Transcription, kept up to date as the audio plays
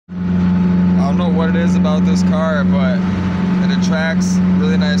what it is about this car, but it attracts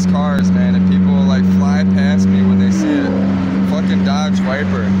really nice cars, man, and people like fly past me when they see it. Fucking Dodge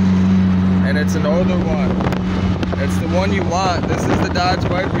Viper. And it's an older one. It's the one you want. This is the Dodge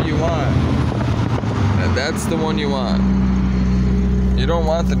Viper you want. And that's the one you want. You don't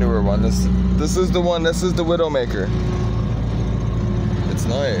want the newer one. This is the one. This is the Widowmaker. It's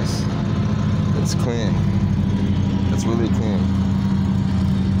nice. It's clean. It's really clean.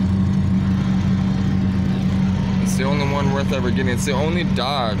 It's the only one worth ever getting. It's the only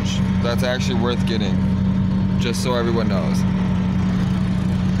Dodge that's actually worth getting. Just so everyone knows.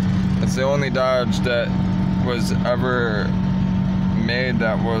 It's the only Dodge that was ever made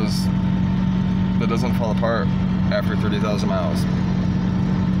that doesn't fall apart after 30,000 miles.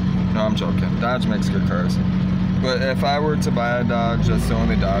 No, I'm joking. Dodge makes good cars. But if I were to buy a Dodge, that's the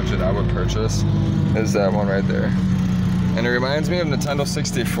only Dodge that I would purchase, is that one right there. And it reminds me of Nintendo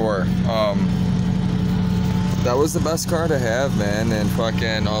 64. That was the best car to have, man, and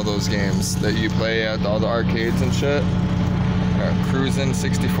fucking all those games that you play at all the arcades and shit. Cruisin'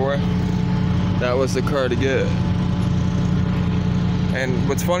 64. That was the car to get. And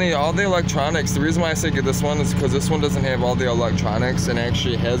what's funny, all the electronics, the reason why I say get this one is because this one doesn't have all the electronics and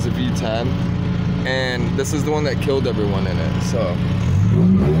actually has a V10. And this is the one that killed everyone in it, so.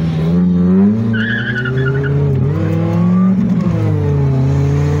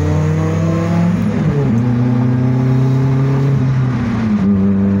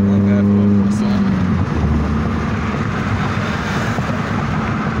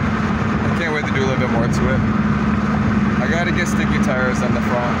 More to it. I gotta get sticky tires on the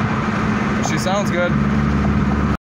front. She sounds good.